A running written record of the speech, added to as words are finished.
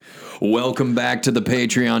Welcome back to the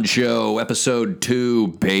Patreon show, episode 2,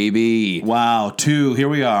 baby. Wow, 2. Here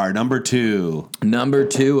we are, number 2. Number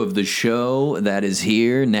 2 of the show that is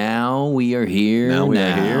here now. We are here now. We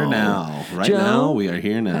are here now. Right Joe, now, we are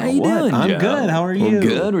here now. How you doing, I'm Joe? good. How are you? We're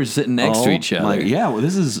good. We're sitting next to each other.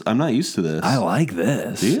 I'm not used to this. I like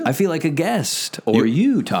this. Do you? I feel like a guest, or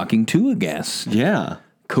you talking to a guest. Yeah.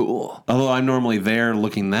 Cool. Although I'm normally there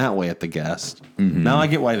looking that way at the guest. Mm-hmm. Now I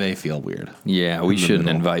get why they feel weird. Yeah, we shouldn't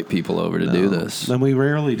invite people over to do this. Then we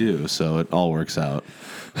rarely do, so it all works out.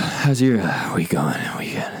 How's your week going? All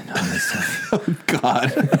this stuff. Oh,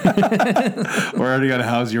 God. We're already on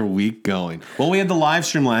how's your week going. Well, we had the live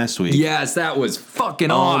stream last week. Yes, that was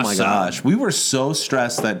fucking awesome. Oh, my gosh. We were so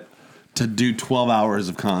stressed to do 12 hours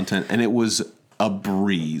of content, and it was a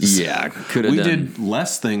breeze. Yeah, could have We done. did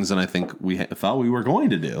less things than I think we thought we were going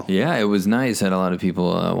to do. Yeah, it was nice. Had a lot of people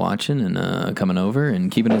watching and coming over and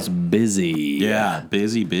keeping us busy. Yeah,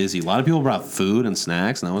 busy. A lot of people brought food and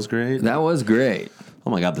snacks, and that was great. That was great. Oh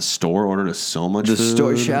my God, the store ordered us so much The food.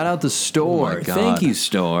 store, shout out the store. Oh my God. Thank you,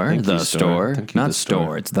 store. Thank the you, store. Thank you, Not the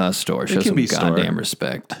store. It's the store. Show can some be store. goddamn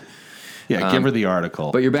respect. Yeah, give her the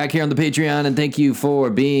article. But you're back here on the Patreon, and thank you for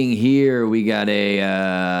being here. We got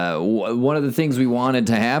one of the things we wanted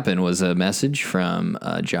to happen was a message from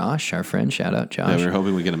Josh, our friend. Shout out, Josh. Yeah, we were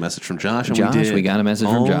hoping we get a message from Josh, and we did. We got a message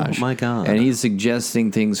from Josh. Oh my God. And he's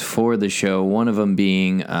suggesting things for the show. One of them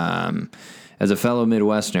being, as a fellow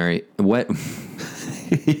Midwesterner,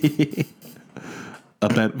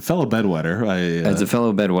 fellow bedwetter. As a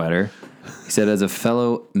fellow bedwetter, he said, as a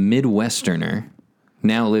fellow Midwesterner,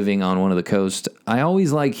 now living on one of the coasts, I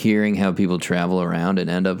always like hearing how people travel around and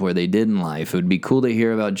end up where they did in life. It would be cool to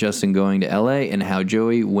hear about Justin going to LA and how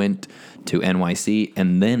Joey went to NYC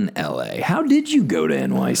and then LA. How did you go to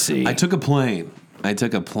NYC? I took a plane.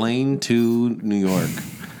 To New York.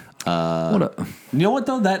 You know what,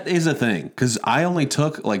 though? That is a thing. Because I only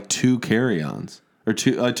took like 2 carry-ons.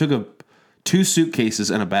 I took 2 suitcases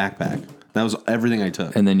and a backpack. That was everything I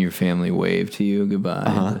took. And then your family waved to you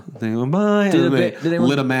goodbye. They went by. Did They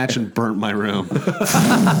lit a match and burnt my room.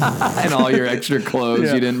 And all your extra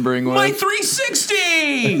clothes you didn't bring with. My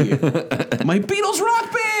 360! My Beatles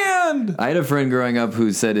rock band! I had a friend growing up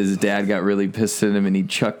who said his dad got really pissed at him and he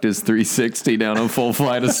chucked his 360 down a full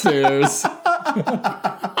flight of stairs.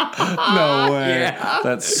 No way. Yeah.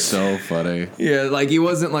 That's so funny. Yeah, like he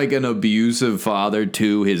wasn't like an abusive father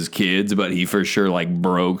to his kids, but he for sure like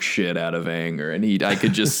broke shit out of anger, and I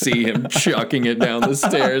could just see him chucking it down the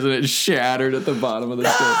stairs, and it shattered at the bottom of the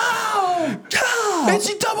stairs. No!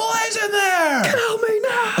 NCAA's in there! Kill me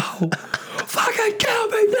now! Fucking kill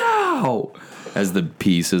me now! As the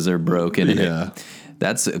pieces are broken. Yeah.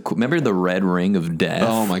 Remember the red ring of death?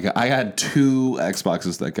 Oh my God. I had 2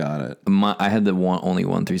 Xboxes that got it. I had only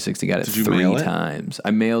one 360. Got it Did you mail 3 it? times. I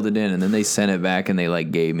mailed it in, and then they sent it back, and they like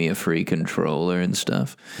gave me a free controller and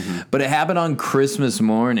stuff. Mm-hmm. But it happened on Christmas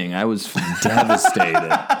morning. I was devastated.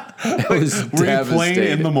 Were you playing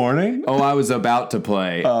in the morning? Oh, I was about to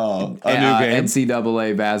play. Oh, a new game?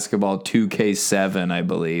 NCAA basketball 2K7, I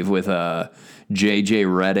believe, with JJ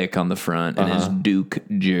Redick on the front and his Duke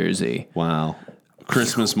jersey. Wow.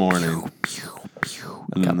 Christmas morning.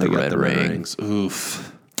 And then Got they the got red the red ring. rings.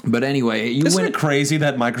 Oof. But anyway, Isn't it crazy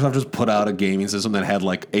that Microsoft just put out a gaming system that had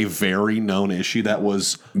like a very known issue that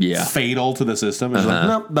was fatal to the system? It's like,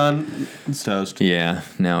 nope, done. It's toast. Yeah.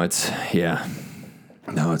 Now it's I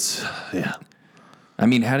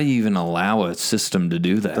mean, how do you even allow a system to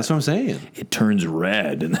do that? That's what I'm saying. It turns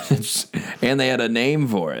red, and they had a name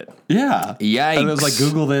for it. Yeah. Yikes. And it was like,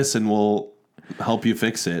 Google this and we'll help you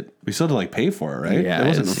fix it. We still had to like pay for it, right? Yeah, it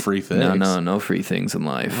wasn't a free fix. No free things in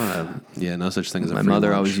life. Yeah, no such thing as a My free mother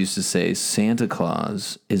lunch. always used to say, Santa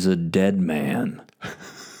Claus is a dead man.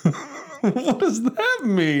 What does that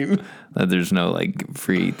mean? That there's no like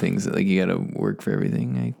free things. Like you got to work for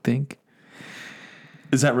everything, I think.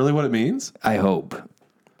 Is that really what it means? I hope.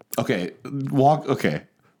 Okay,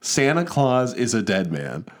 Santa Claus is a dead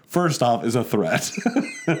man. First off, is a threat.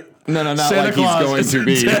 No, not Santa like Claus he's going to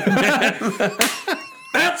be.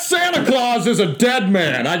 That Santa Claus is a dead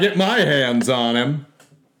man. I get my hands on him.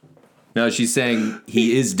 No, she's saying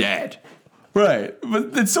he is dead. Right,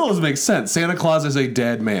 but it still doesn't make sense. Santa Claus is a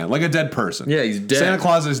dead man, like a dead person. Yeah, he's dead. Santa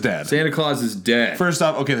Claus is dead. Santa Claus is dead. First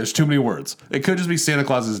off, okay, there's too many words. It could just be Santa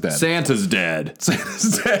Claus is dead. Santa's dead.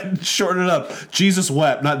 Santa's dead. Shorten it up. Jesus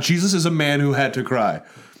wept. Not Jesus is a man who had to cry.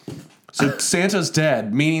 So Santa's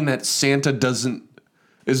dead, meaning that Santa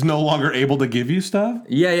is no longer able to give you stuff?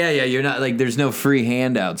 Yeah. You're not like there's no free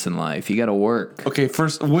handouts in life. You got to work. Okay,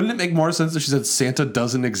 first, wouldn't it make more sense if she said Santa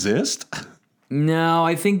doesn't exist? No,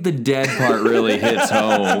 I think the dead part really hits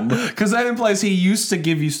home. Because that implies he used to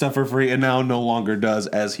give you stuff for free and now no longer does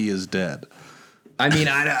as he is dead. I mean,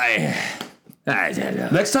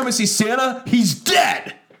 Next time I see Santa, he's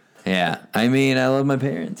dead. Yeah, I mean, I love my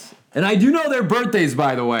parents. And I do know their birthdays,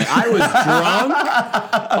 by the way. I was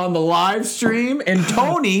drunk on the live stream, and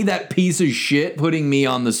Tony, that piece of shit, putting me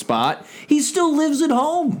on the spot, he still lives at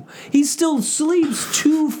home. He still sleeps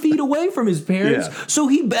 2 feet away from his parents, so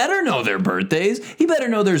he better know their birthdays. He better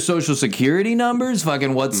know their social security numbers,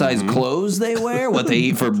 fucking what size clothes they wear, what they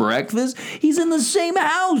eat for breakfast. He's in the same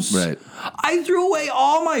house. Right. I threw away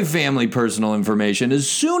all my family personal information as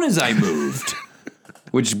soon as I moved.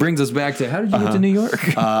 Which brings us back to, how did you get to New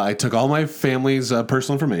York? I took all my family's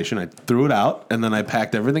personal information. I threw it out, and then I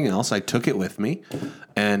packed everything else. I took it with me.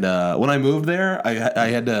 And when I moved there, I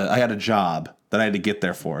had a job that I had to get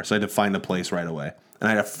there for. So I had to find a place right away. And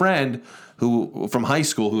I had a friend who from high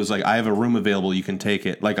school who was like, I have a room available. You can take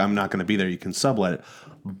it. Like, I'm not going to be there. You can sublet it.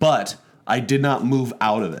 But I did not move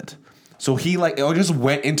out of it. So he just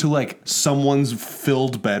went into like someone's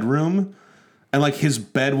filled bedroom. And, like, his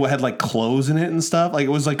bed had, like, clothes in it and stuff. Like, it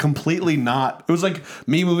was, like, completely not... It was, like,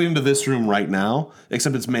 me moving into this room right now,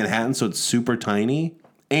 except it's Manhattan, so it's super tiny.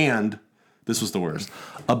 And, this was the worst.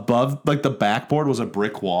 Above, like, the backboard was a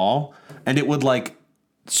brick wall. And it would, like...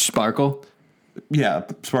 Sparkle? Yeah,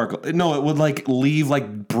 sparkle. No, it would, like, leave,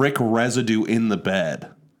 like, brick residue in the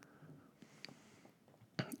bed.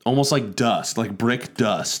 Almost like dust. Like, brick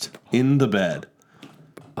dust in the bed.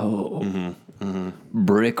 Oh. Mm-hmm.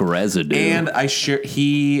 Brick residue. And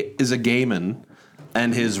he is a gay man,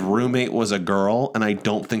 and his roommate was a girl, and I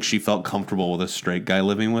don't think she felt comfortable with a straight guy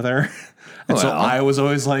living with her. And so I was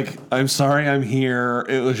always like, I'm sorry I'm here.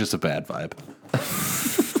 It was just a bad vibe.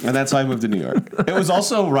 And that's how I moved to New York. It was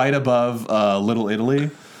also right above Little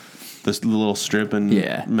Italy, this little strip in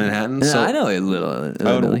Manhattan. So I know it, Little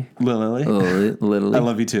Italy. Little Italy. I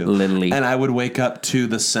love you too. Literally. And I would wake up to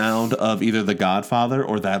the sound of either The Godfather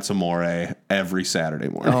or That's Amore every Saturday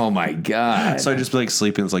morning. Oh my God. So I'd just be like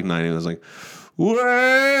sleeping. It's like 9 and it was like, when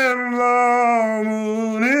the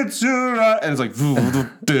moon hits your eye. And it's like,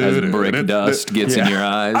 as brick dust gets in your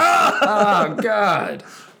eyes. Oh God.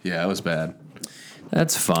 Yeah, it was bad.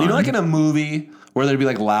 That's fun. You know, like in a movie where there'd be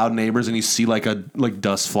like loud neighbors and you see like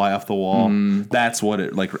dust fly off the wall. That's what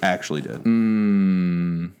it like actually did.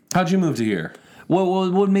 How'd you move to here?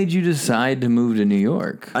 What made you decide to move to New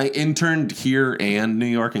York? I interned here and New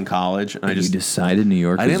York in college. And you decided New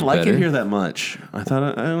York. I didn't like better? it here that much. I thought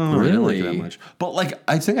I don't know. Really? I didn't like it that much. But like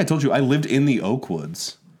I think I told you, I lived in the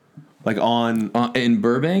Oakwoods, like in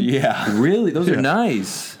Burbank. Yeah, really, those are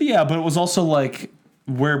nice. Yeah, but it was also like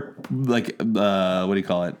where like what do you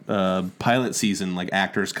call it? Pilot season, like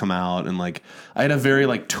actors come out, and like I had a very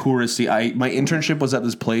like touristy. My internship was at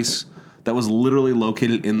this place that was literally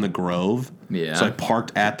located in the Grove. Yeah. So I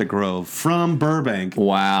parked at the Grove from Burbank.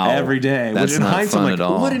 Wow. Every day. That's which in not hindsight, fun I'm like, at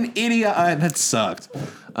all. what an idiot! That sucked.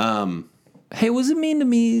 Hey, was it mean to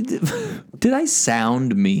me? Did I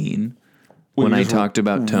sound mean when I talked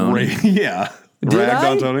about Tony? Yeah. Did Ragged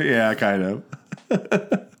I? on Tony? Yeah, kind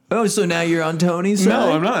of. Oh, so now you're on Tony's side?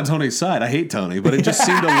 No, I'm not on Tony's side. I hate Tony, but it just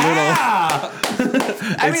seemed a little...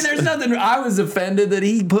 I mean, there's nothing... I was offended that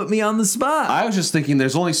he put me on the spot. I was just thinking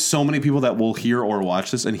there's only so many people that will hear or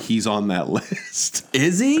watch this, and he's on that list.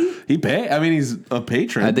 Is he? He's a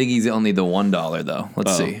patron. I think he's only the $1, though.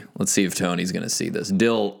 Let's see. Let's see if Tony's going to see this.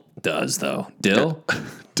 Dill does, though. Dill?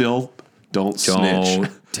 Dill, don't snitch.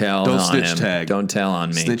 Tell don't on snitch him. tag. Don't tell on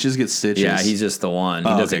me. Snitches get stitches. Yeah, he's just the one. He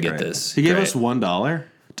doesn't get great. this. He gave us $1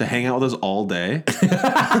 to hang out with us all day.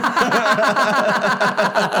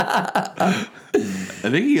 I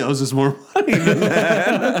think he owes us more money than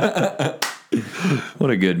that. What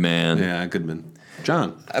a good man. Yeah, good man.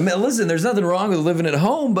 John. I mean, listen, there's nothing wrong with living at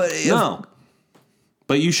home, but... No.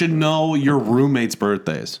 But you should know your roommates'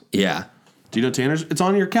 birthdays. Yeah. Do you know Tanner's? It's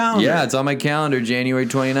on your calendar. Yeah, it's on my calendar, January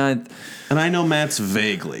 29th. And I know Matt's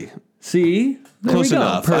vaguely. See? There Close we go.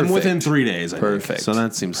 enough. Perfect. I'm within 3 days, I think. Perfect. So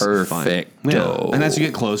that seems perfect. fine. Yeah. And as you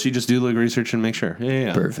get close, you just do the research and make sure.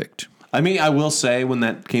 Yeah. Perfect. I mean, I will say when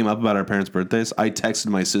that came up about our parents' birthdays, I texted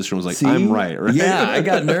my sister and was like, See? I'm right? Yeah, I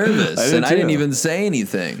got nervous. I didn't even say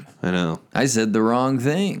anything. I know. I said the wrong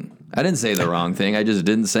thing. I didn't say the wrong thing. I just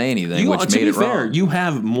didn't say anything, which to made be it fair, wrong. you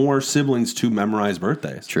have more siblings to memorize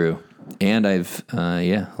birthdays. True. And I've,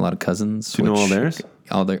 a lot of cousins. Do you know all theirs?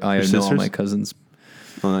 I know all sisters? my cousins.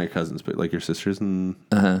 Well, not your cousins, but like your sisters and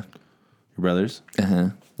your brothers.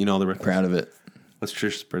 You know all the birthdays. Proud of it. What's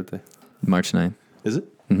Trish's birthday? March 9th. Is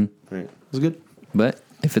it? Mm-hmm. Right. It was good. But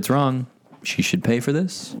if it's wrong, she should pay for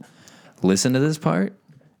this. Listen to this part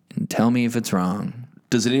and tell me if it's wrong.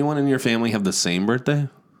 Does anyone in your family have the same birthday?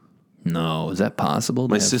 No, is that possible?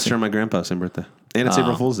 My sister and my grandpa same birthday, and it's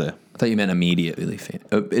April Fool's Day. I thought you meant immediately.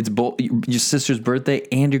 It's both your sister's birthday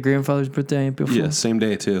and your grandfather's birthday. Yeah, same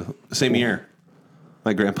day too, same year.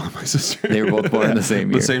 My grandpa and my sister. They were both born the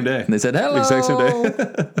same year, the same day. And they said hello. Exact same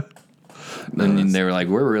day. And they were like,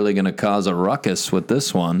 "We're really going to cause a ruckus with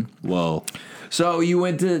this one." Whoa. So you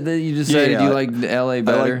went to you decided you like L.A.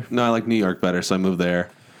 better? I like New York better, so I moved there.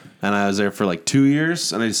 And I was there for like 2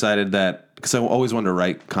 years, and I decided that, because I always wanted to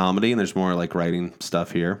write comedy, and there's more like writing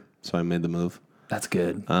stuff here, so I made the move. That's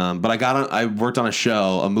good. But I worked on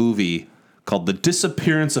a movie called The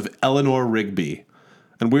Disappearance of Eleanor Rigby.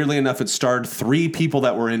 And weirdly enough, it starred 3 people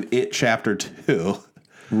that were in It Chapter 2.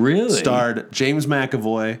 Really? Starred James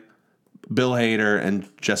McAvoy, Bill Hader, and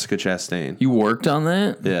Jessica Chastain. You worked on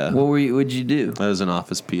that? Yeah. What'd you do? I was an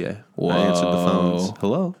office PA. Whoa. I answered the phones.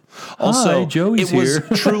 Hello. Also, Joey's it was here.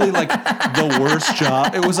 truly like the worst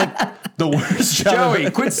job. It was like the worst job.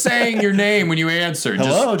 Joey, quit saying your name when you answer.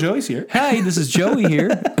 Hello, Joey's here. Hey, this is Joey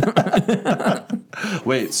here.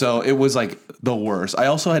 Wait, so it was like the worst. I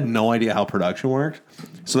also had no idea how production worked.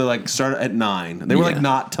 So they like started at 9. They were like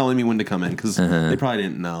not telling me when to come in because they probably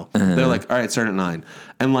didn't know. They're like, all right, start at 9.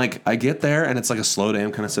 And like I get there and it's like a slow day.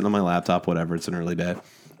 I'm kind of sitting on my laptop, whatever. It's an early day.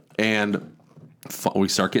 And we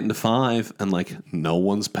start getting to 5 and like no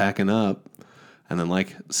one's packing up. And then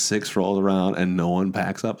like 6 rolls around and no one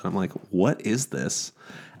packs up. And I'm like, what is this?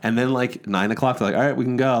 And then like 9 o'clock, they're like, all right, we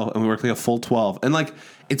can go. And we work like a full 12. And like,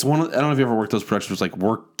 it's one of, I don't know if you ever worked those productions, like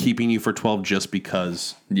we're keeping you for 12 just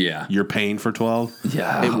because you're paying for 12.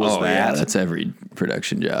 Yeah. It was that. Yeah, that's every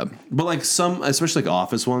production job. But like some, especially like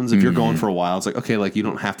office ones, if you're going for a while, it's like, okay, like you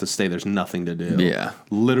don't have to stay. There's nothing to do. Yeah.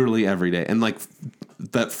 Literally every day. And like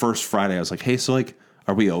that first Friday, I was like, hey, so like,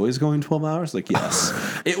 are we always going 12 hours? Like, yes.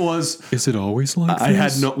 It was. Is it always like I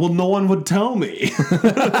had no one would tell me. Let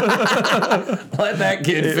that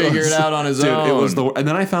kid figure it out on his own. It was and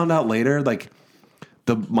then I found out later, like,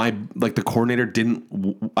 the coordinator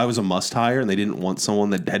I was a must hire and they didn't want someone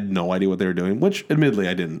that had no idea what they were doing, which admittedly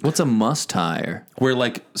I didn't. What's a must hire? Where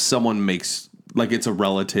like someone makes, like it's a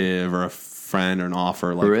relative or a friend or an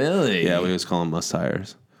offer. Like, really? Yeah, we always call them must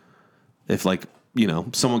hires. If like, you know,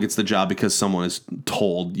 someone gets the job because someone is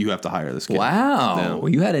told you have to hire this kid. Wow. Yeah. Well,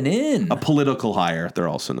 you had an in. A political hire, they're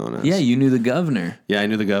also known as. Yeah, you knew the governor. Yeah, I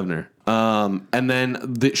knew the governor. And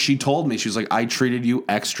then she told me, she was like, I treated you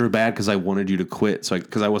extra bad because I wanted you to quit, so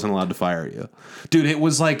because I wasn't allowed to fire you. Dude, it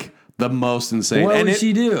was like the most insane. What did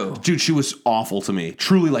she do? Dude, she was awful to me.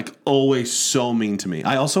 Truly, like, always so mean to me.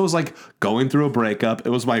 I also was like going through a breakup. It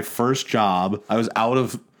was my first job. I was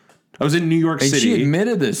in New York City. And she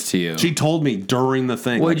admitted this to you. She told me during the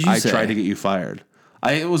thing, What'd you say? I tried to get you fired.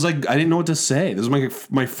 I didn't know what to say. This was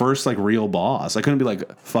my first like real boss. I couldn't be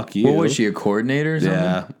like, fuck you. What was she, a coordinator or something?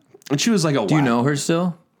 Yeah. And she was like, Do you know her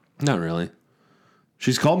still? Not really.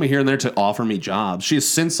 She's called me here and there to offer me jobs. She has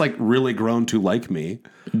since like really grown to like me.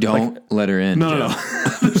 Don't let her in. No.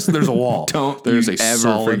 There's a wall. There's you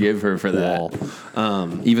ever forgive her for wall.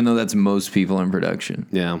 that. Even though that's most people in production.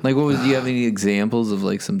 Yeah. Like, do you have any examples of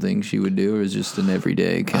like some things she would do, or is it just an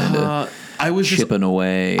everyday kind of I was chipping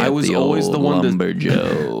away? I was always the one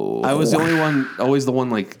Lumberjoe. I was always the one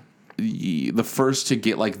like the first to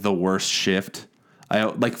get like the worst shift. I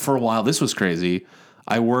like for a while. This was crazy.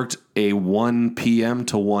 I worked a 1 p.m.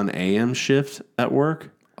 to 1 a.m. shift at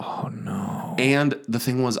work. Oh no! And the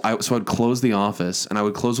thing was, I'd close the office and I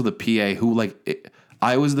would close with a PA who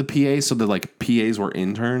I was the PA, so the like PAs were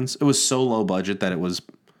interns. It was so low budget that it was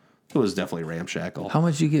definitely ramshackle. How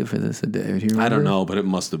much you get for this a day? Do you remember? I don't know, but it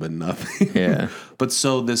must have been nothing. Yeah. But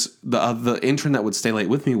so the intern that would stay late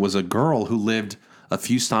with me was a girl who lived a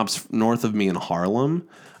few stops north of me in Harlem,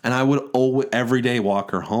 and I would every day walk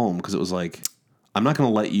her home because it was like, I'm not going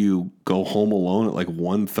to let you go home alone at like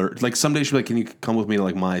 1:30. Like some days she'd be like, can you come with me to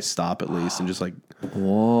like my stop at least? And just like,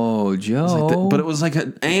 whoa, Joe. Like but it was like,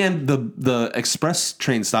 and the express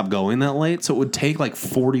train stopped going that late. So it would take like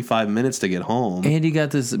 45 minutes to get home. And you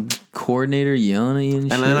got this coordinator yelling at you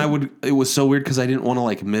and shit. And then it was so weird because I didn't want to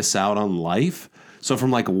like miss out on life. So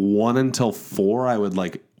from like 1 until 4, I would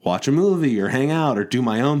like watch a movie or hang out or do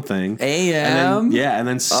my own thing. AM? And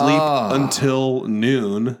then sleep until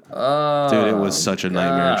noon. Dude, it was such a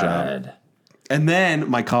nightmare job. And then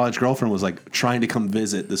my college girlfriend was like trying to come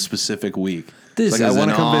visit this specific week. This like, is I an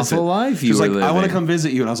wanna come awful visit. life you She was were like, I want to living. come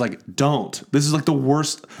visit you. And I was like, don't. This is like the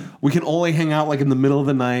worst. We can only hang out like in the middle of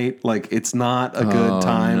the night. Like, it's not a good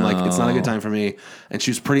time. No. Like, it's not a good time for me. And she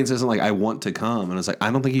was pretty insistent, like, I want to come. And I was like, I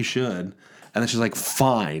don't think you should. And then she's like,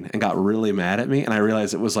 fine, and got really mad at me. And I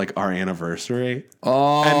realized it was like our anniversary.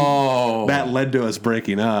 Oh. And that led to us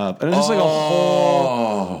breaking up. And it was just like a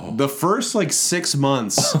whole... The first like 6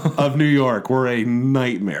 months of New York were a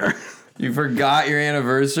nightmare. You forgot your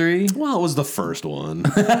anniversary? Well, it was the first one.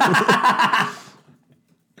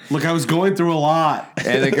 Look, I was going through a lot.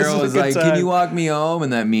 And the girl was like, can you walk me home?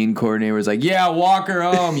 And that mean coordinator was like, yeah, walk her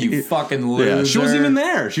home, you fucking loser. Yeah, she wasn't even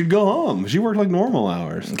there. She'd go home. She worked like normal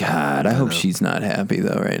hours. God, I hope she's not happy,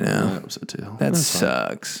 though, right now. I hope so, too. That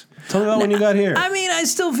sucks. Tell me about when you got here. I mean, I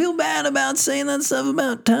still feel bad about saying that stuff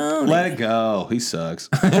about Tony. Let it go. He sucks.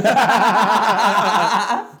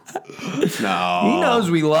 No. He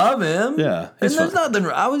knows we love him. Yeah. And there's nothing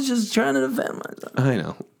wrong. I was just trying to defend myself. I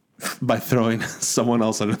know. By throwing someone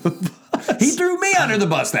else under the bus. He threw me under the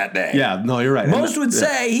bus that day. Yeah, no, you're right. Most would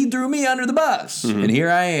say he threw me under the bus. Mm-hmm. And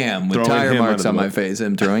here I am with throwing tire marks on my face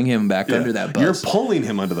and throwing him back under that bus. You're pulling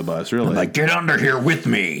him under the bus, really. I'm like, get under here with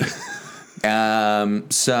me.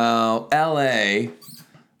 So L.A.,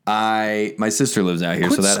 my sister lives out here,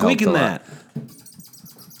 Quit so that helped a lot. that.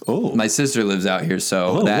 Oh, my sister lives out here,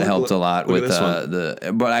 so that helped a lot with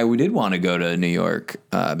the. But we did want to go to New York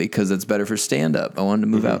because it's better for stand up. I wanted to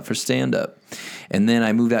move out for stand up, and then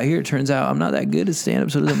I moved out here. It turns out I'm not that good at stand up,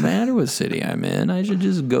 so it doesn't matter what city I'm in. I should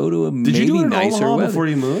just go to a Did maybe you do it in nicer Omaha weather. before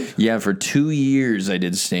you moved? Yeah, for 2 years I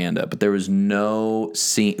did stand up, but there was no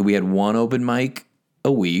scene. We had one open mic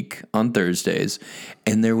a week on Thursdays,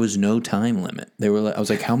 and there was no time limit. They were like, I was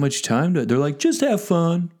like, how much time they're like, just have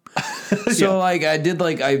fun. So like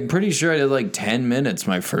I'm pretty sure I did like 10 minutes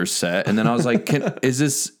my first set, and then I was like, is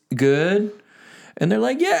this good? And they're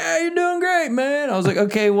like, yeah, you're doing great, man. I was like,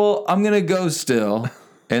 okay, well, I'm gonna go still.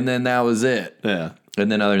 And then that was it. Yeah.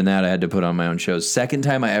 And then other than that, I had to put on my own shows. Second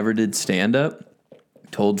time I ever did stand up,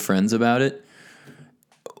 told friends about it,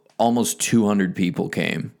 almost 200 people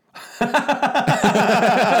came.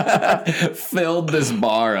 Filled this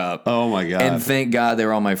bar up. Oh my God. And thank God they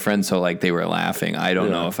were all my friends, so like they were laughing. I don't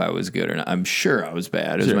know if I was good or not. I'm sure I was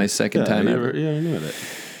bad. It was my second time ever. Yeah, you knew it.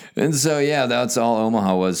 And so yeah, that's all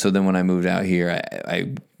Omaha was. So then when I moved out here,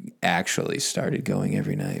 I actually started going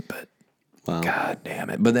every night, but God damn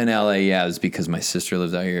it. But then LA, yeah, it was because my sister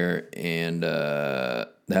lives out here, and that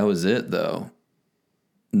was it though.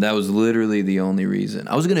 That was literally the only reason.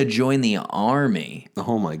 I was going to join the army.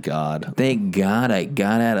 Oh, my God. Thank God I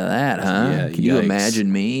got out of that, huh? Yeah, Can you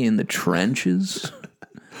imagine me in the trenches?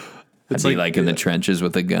 I'd be like in the trenches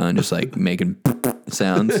with a gun, just like making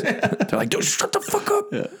sounds. They're like, don't shut the fuck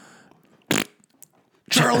up. Yeah.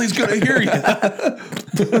 Charlie's going to hear you.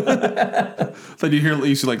 Then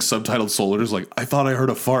you see like subtitled soldiers like, I thought I heard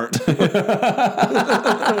a fart.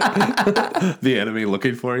 The enemy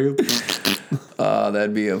looking for you. Oh,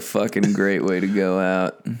 that'd be a fucking great way to go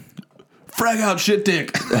out. Frag out, shit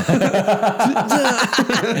dick.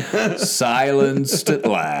 Silenced at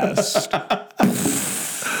last.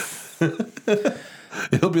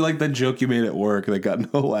 It'll be like that joke you made at work that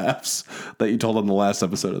got no laughs that you told on the last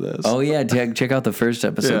episode of this. Oh, yeah. Check out the first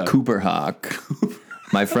episode, Yeah. Cooper Hawk.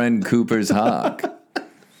 My friend Cooper's Hawk.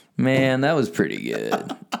 Man, that was pretty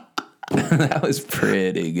good. That was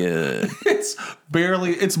pretty good.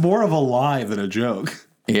 It's more of a lie than a joke.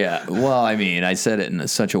 Yeah. Well, I mean, I said it in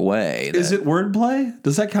such a way. Is it wordplay?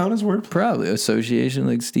 Does that count as wordplay? Probably association,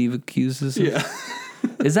 like Steve accuses us. Yeah.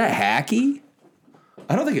 Is that hacky?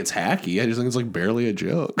 I don't think it's hacky. I just think it's like barely a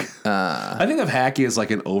joke. I think of hacky as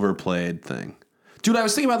like an overplayed thing. Dude, I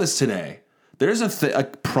was thinking about this today. There's a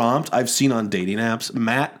prompt I've seen on dating apps.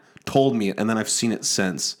 Matt told me it, and then I've seen it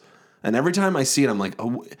since. And every time I see it, I'm like,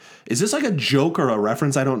 oh, is this like a joke or a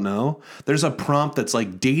reference? I don't know. There's a prompt that's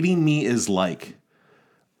like, dating me is like.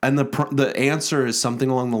 And the answer is something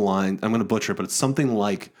along the line, I'm going to butcher it, but it's something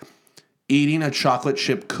like eating a chocolate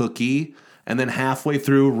chip cookie and then halfway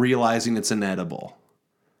through realizing it's inedible.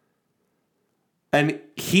 And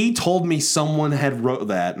he told me someone had wrote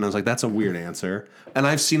that, and I was like, that's a weird answer. And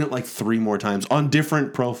I've seen it like 3 more times on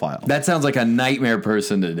different profiles. That sounds like a nightmare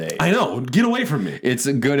person today. I know. Get away from me. It's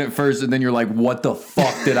good at first, and then you're like, what the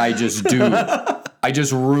fuck did I just do? I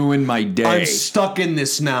just ruined my day. I'm stuck in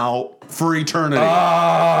this now for eternity.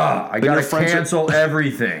 I gotta cancel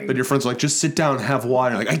everything. But your friends are like, just sit down and have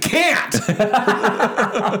water. You're like, I can't.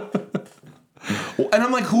 And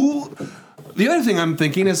I'm like, who? The other thing I'm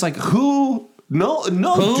thinking is like, who? No.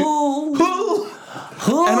 Who?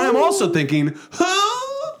 And I'm also thinking, who?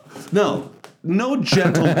 No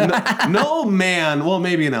gentle, no man. Well,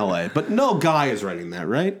 maybe in LA, but no guy is writing that,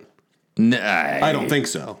 right? I don't think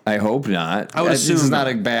so. I hope not. I would assume it's not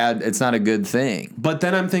it's not a good thing. But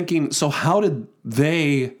then I'm thinking, so how did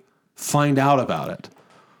they find out about it?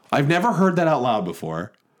 I've never heard that out loud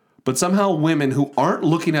before, But somehow women who aren't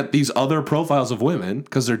looking at these other profiles of women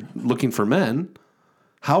because they're looking for men,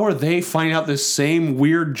 how are they finding out this same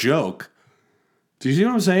weird joke? Do you see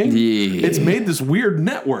what I'm saying? Yeah. It's made this weird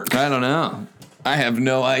network. I don't know. I have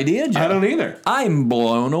no idea, Joe. I don't either. I'm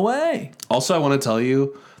blown away. Also, I want to tell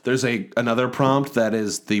you, there's another prompt that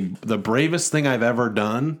is the bravest thing I've ever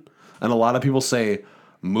done. And a lot of people say,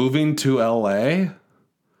 moving to LA.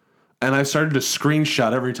 And I've started to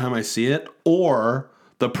screenshot every time I see it. Or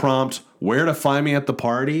the prompt, where to find me at the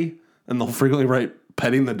party. And they'll frequently write,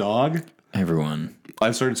 petting the dog. Everyone.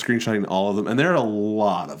 I've started screenshotting all of them. And there are a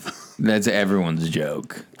lot of them. That's everyone's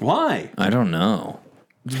joke. Why? I don't know.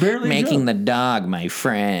 It's barely Making the dog my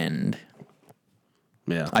friend.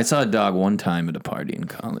 Yeah. I saw a dog one time at a party in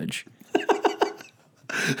college.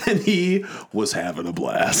 And he was having a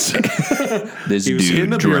blast. This He was hitting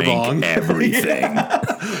dude the beer drank bong. everything.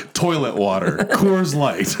 Toilet water. Coors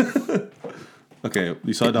Light. Okay,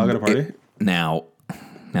 you saw a dog at a party? Now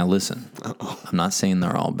listen. I'm not saying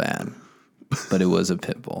they're all bad, but it was a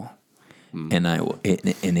pit bull, and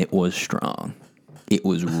it was strong. It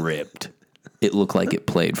was ripped. It looked like it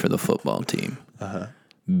played for the football team.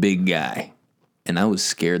 Big guy, and I was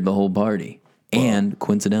scared the whole party. And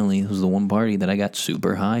coincidentally, it was the one party that I got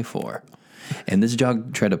super high for. And this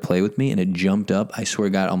dog tried to play with me, and it jumped up. I swear to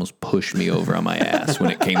God, almost pushed me over on my ass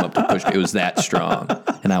when it came up to push me. It was that strong,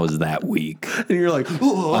 and I was that weak. And you're like,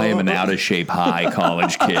 oh. I am an out-of-shape high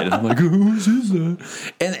college kid. I'm like, who's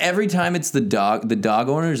that? And every time it's the dog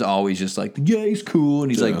owner is always just like, yeah, he's cool, and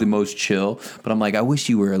he's like the most chill. But I'm like, I wish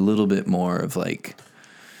you were a little bit more of like,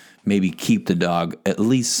 maybe keep the dog at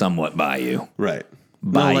least somewhat by you. Right.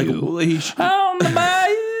 Bayou. No, like, On the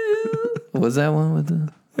bayou. Was that one with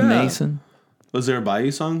the Mason? was there a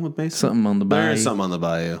Bayou song with Mason? Something on the bayou. There is something on the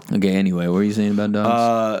Bayou. Okay, anyway, what were you saying about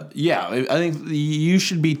dogs? Yeah, I think you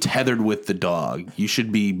should be tethered with the dog. You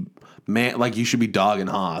should be you should be dog and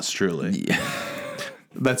hoss, truly. Yeah.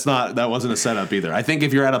 That wasn't a setup either. I think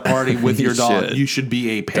if you're at a party with your dog, you should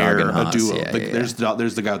be a pair, Dog and a hoss, duo. yeah, There's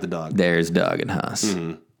the guy with the dog. There's dog and hoss.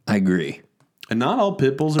 Mm-hmm. I agree. And not all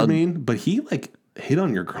pit bulls are mean, but he hit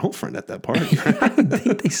on your girlfriend at that party. I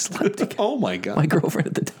think they slept together. Oh my God. My girlfriend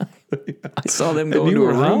at the time. I saw them go into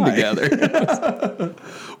a room together.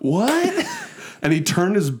 What? And he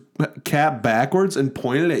turned his cap backwards and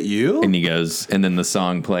pointed at you? And he goes, and then the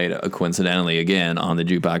song played coincidentally again on the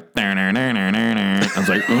jukebox. I was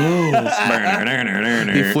like,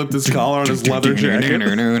 oh. He flipped his collar on his leather jacket.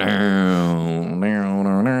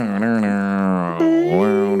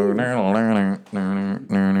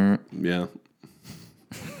 Yeah.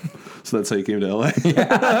 So that's how you came to LA?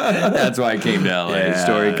 That's why I came to LA. Yeah,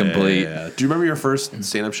 Story complete. Yeah. Do you remember your first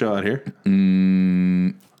stand-up show out here?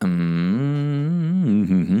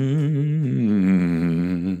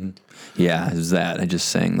 Yeah, it was that. I just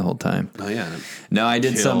sang the whole time. Oh yeah. No, I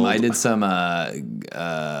did some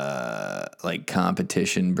like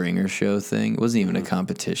competition bringer show thing. It wasn't even a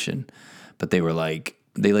competition, but they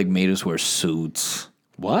made us wear suits.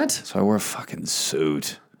 What? So I wore a fucking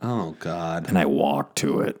suit. Oh God. And I walked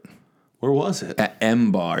to it. Where was it? At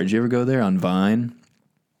M Bar. Did you ever go there on Vine?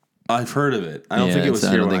 I've heard of it. I don't think it was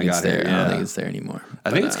here when I got here. I don't think it's there anymore.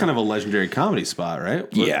 I think it's kind of a legendary comedy spot, right?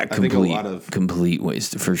 Yeah, I think a lot of complete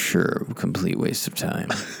waste for sure. Complete waste of time.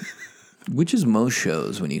 Which is most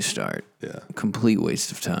shows when you start. Yeah. Complete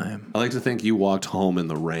waste of time. I like to think you walked home in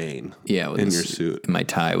the rain. Yeah, with in your suit. My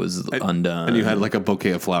tie was undone. And you had like a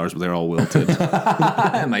bouquet of flowers, but they're all wilted.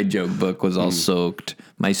 My joke book was all soaked.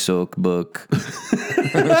 My soak book.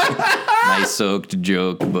 My soaked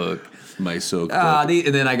joke book. My soaked book.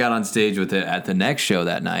 And then I got on stage with it at the next show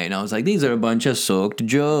that night, and I was like, these are a bunch of soaked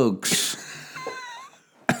jokes.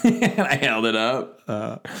 And I held it up.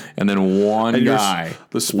 And then one guy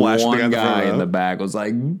in the back was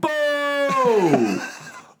like, boo!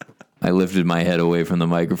 I lifted my head away from the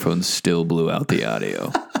microphone, still blew out the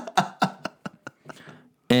audio.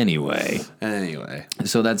 Anyway.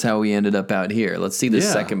 So that's how we ended up out here. Let's see the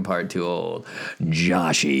second part to old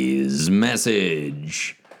Joshy's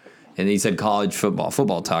message. And he said college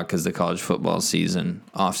football talk, because the college football off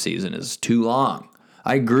season is too long.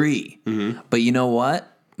 I agree. Mm-hmm. But you know what?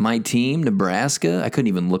 My team, Nebraska, I couldn't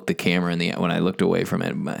even look the camera in the when I looked away from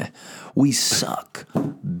it. We suck.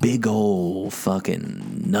 Big ol'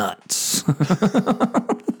 fucking nuts.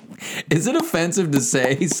 Is it offensive to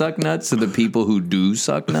say suck nuts to the people who do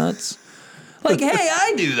suck nuts? Like, hey,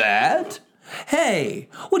 I do that. Hey,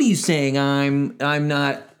 what are you saying? I'm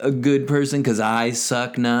not a good person because I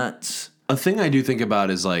suck nuts? A thing I do think about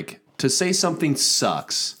is like, to say something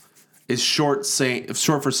sucks is short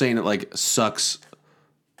for saying it like sucks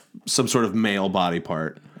some sort of male body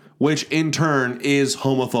part. which in turn is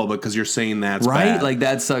homophobic because you're saying that's right? bad. Like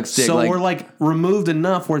that sucks dick. So like, we're like removed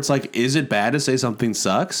enough where it's like, is it bad to say something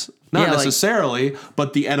sucks? Not Yeah, like- necessarily,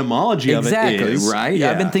 but the etymology exactly, of it is right?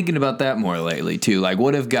 Yeah. I've been thinking about that more lately too. Like,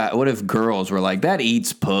 what if girls were like, that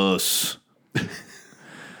eats puss?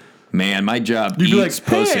 Man, my job You'd be eats like,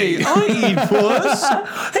 pussy. hey, I eat puss.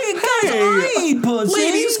 Hey, guys, I eat pussy.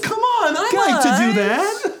 Ladies, come on. I like to do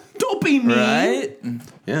that. Don't be mean. Right?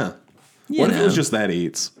 Yeah. You What if it know. was just that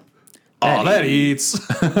eats? That That eats.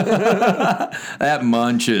 That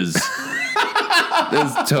munches.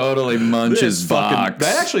 This totally munches box.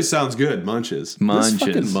 That actually sounds good. Munches. Munches. This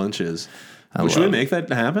fucking munches. Should we love make that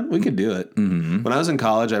happen? We could do it. Mm-hmm. When I was in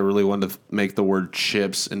college, I really wanted to make the word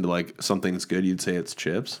chips into like something that's good. You'd say it's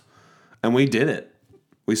chips. And we did it.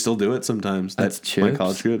 We still do it sometimes. That's my chips?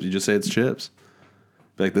 college group. You just say it's chips.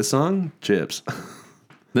 Be like, this song? Chips.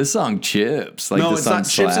 This song chips. Like No, the it's song not.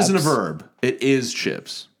 Chips isn't a slaps. verb. It is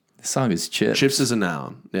chips. The song is chips. Chips is a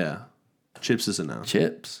noun. Yeah. Chips is a noun.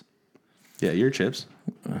 Chips. Yeah, you're chips.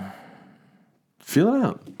 Feel it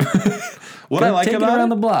out. What I Gotta like take about it around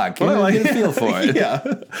it, the block. what I like- Get a feel for it. yeah.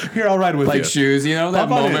 Here, I'll ride with Like you. shoes, you know that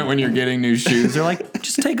Pop on moment in. when you're getting new shoes. They're like,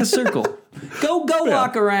 just take a circle, go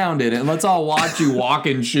walk around it, and let's all watch you walk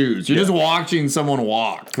in shoes. You're just watching someone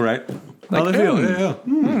walk. Right? Like, How they feel? Yeah.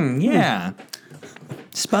 Yeah,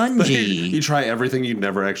 spongy, You try everything you'd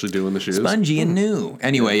never actually do in the shoes. spongy and new.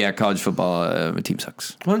 Anyway, yeah, college football. My team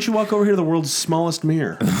sucks. Why don't you walk over here to the world's smallest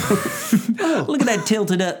mirror? Look at that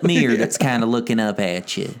tilted up mirror that's kind of looking up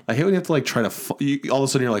at you. I hate when you have to like try to. All of a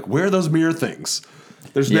sudden, you're like, "Where are those mirror things?"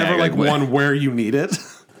 There's Yeah, never like like, one where you need it.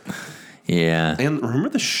 Yeah. And remember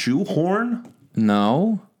the shoe horn?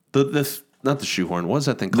 No. Not the shoe horn. What was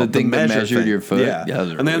that thing The called? thing that measured thing. your foot? Yeah. Yeah,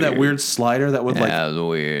 those are And they had that weird. weird slider that would Yeah, like. that was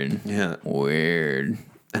weird. Yeah. Weird.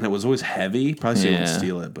 And it was always heavy. Probably so you wouldn't Yeah.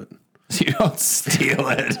 steal it, but You don't steal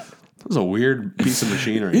it. it was a weird piece of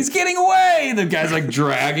machinery. He's getting away. The guy's like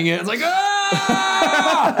dragging it. It's like,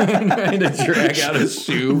 ah! Trying to drag out his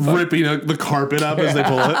shoe. ripping the carpet up as they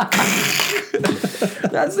pull it.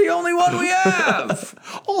 That's the only one we have.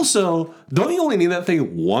 Also, don't you only need that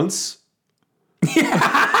thing once?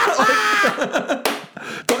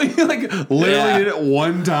 Don't you like literally Yeah. need it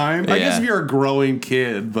one time? I guess Yeah. if you're a growing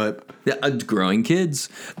kid, but Yeah, growing kids.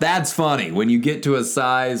 That's funny. When you get to a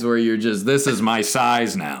size where you're just, this is my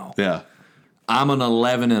size now. yeah. I'm an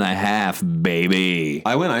 11 and a half, baby.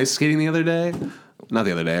 I went ice skating the other day. Not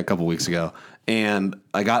the other day, a couple weeks ago. And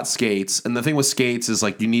I got skates. And the thing with skates is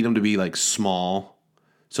like you need them to be like small.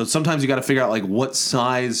 So sometimes you got to figure out like what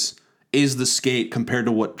size is the skate compared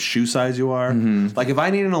to what shoe size you are. Like if I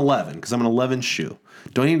need an 11, because I'm an 11 shoe,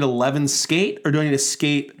 do I need an 11 skate or do I need a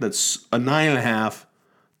skate that's a 9.5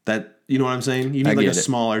 that, you know what I'm saying? You need like a get it.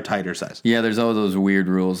 smaller, tighter size. Yeah, there's all those weird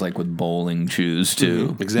rules like with bowling shoes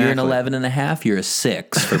too. exactly. You're an 11 and a half, you're a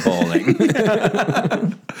 6 for bowling.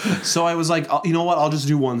 So I was like, you know what? I'll just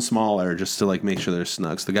do one smaller just to like make sure they're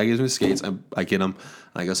snug. So the guy gives me the skates. I get them.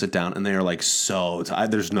 I go sit down, and they are like so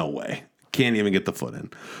tight. There's no way. Can't even get the foot in.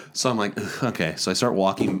 So I'm like, ugh, okay. So I start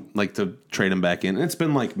walking like to trade him back in. And it's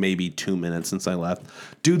been like maybe 2 minutes since I left.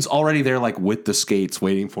 Dude's already there like with the skates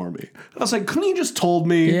waiting for me. I was like, couldn't you just told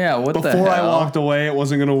me Yeah, what the before I hell? walked away it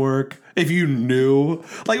wasn't gonna work? If you knew.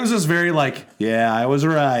 Like it was just very like, yeah, I was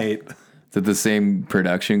right. Is it the same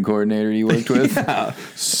production coordinator you worked with?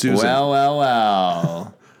 Susan.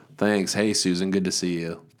 Well. Thanks. Hey Susan, good to see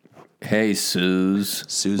you. Hey, Suze.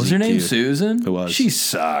 Susie Was her name Q. Susan? It was. She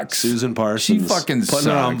sucks. Susan Parsons. She fucking putting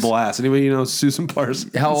her on sucks. blast. Anybody you know Susan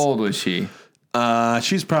Parsons? How old was she?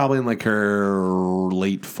 She's probably in like her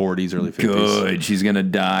late 40s, early 50s. Good. She's going to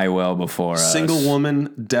die well before us. Single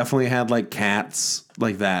woman, definitely had like cats,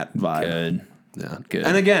 like that vibe. Good. Yeah. Good.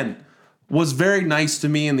 And again, was very nice to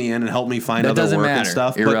me in the end and helped me find That other doesn't work and matter.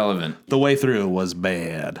 stuff. but Irrelevant. the way through was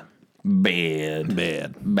bad. Bad.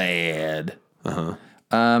 Uh-huh.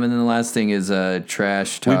 And then the last thing is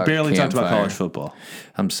trash We talk. barely talked about campfire. college football.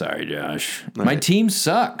 I'm sorry, Josh. My team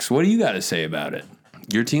sucks. What do you got to say about it?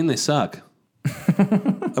 Your team, they suck.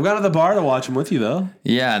 I've gone to the bar to watch them with you, though.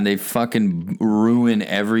 Yeah, and they fucking ruin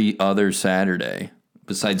every other Saturday.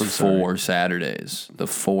 Besides 4 Saturdays. The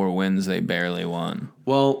 4 wins they barely won.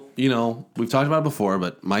 Well, you know, we've talked about it before,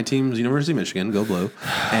 but my team's University of Michigan, go Blue.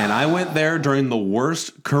 And I went there during the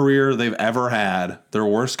worst career they've ever had. Their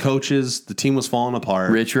worst coaches. The team was falling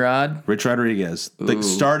apart. Rich Rod? Rich Rodriguez. They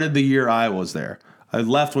started the year I was there. I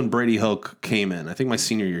left when Brady Hoke came in. I think my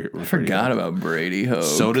senior year. Was Forgot about Brady Hope.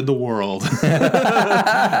 So did the world.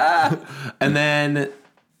 And then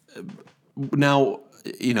now,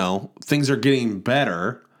 you know, things are getting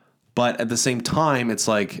better, but at the same time, it's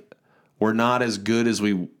like we're not as good as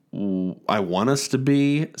we I want us to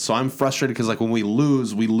be. So I'm frustrated because like when we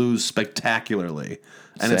lose spectacularly,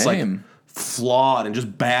 and it's like Same. flawed and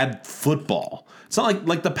just bad football. It's not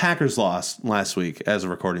like the Packers lost last week as of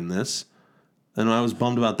recording this, and I was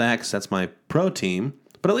bummed about that because that's my pro team.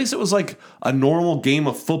 But at least it was like a normal game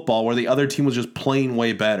of football where the other team was just playing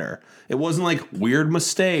way better. It wasn't like weird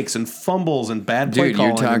mistakes and fumbles and bad play Dude,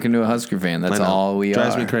 calling. you're talking to a Husker fan. That's all we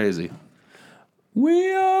Drives are. me crazy.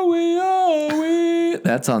 We are.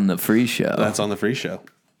 That's on the free show. That's on the free show.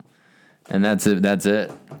 And that's it.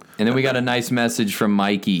 And then we got a nice message from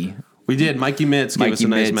Mikey. We did. Mikey Mitz gave us a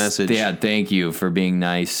nice message. Yeah, thank you for being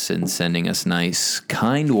nice and sending us nice,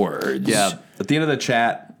 kind words. Yeah. At the end of the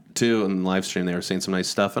chat, too, in the live stream, they were saying some nice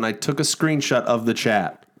stuff. And I took a screenshot of the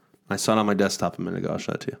chat. I saw it on my desktop a minute ago. I'll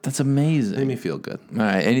show it to you. That's amazing. Made me feel good. All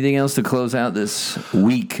right. Anything else to close out this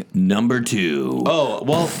week number 2? Oh,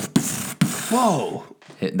 well. Whoa.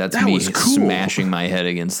 That's that me was cool. smashing my head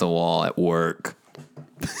against the wall at work.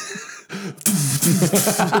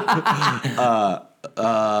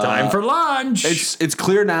 Time for lunch. It's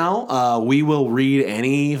clear now. We will read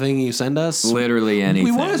anything you send us. Literally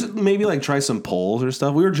anything. We want to maybe like try some polls or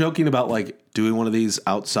stuff. We were joking about like doing one of these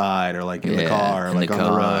outside or like in the car or in like the on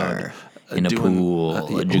the car, road. in a pool,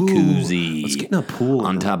 a jacuzzi. Let's get in a pool.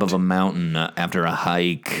 On top of a mountain after a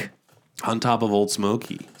hike. On top of Old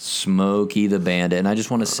Smoky. Smokey the Bandit. And I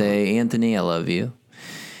just want to say, Anthony, I love you.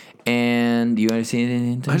 And you want to say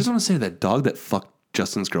anything? I just want to say that dog that fucked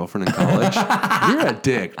Justin's girlfriend in college. You're a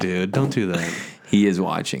dick, dude. Don't do that. He is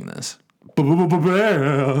watching this. Bad.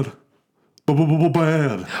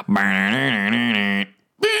 Bad.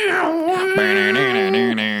 All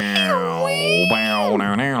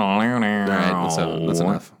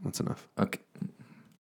right, that's enough. Okay.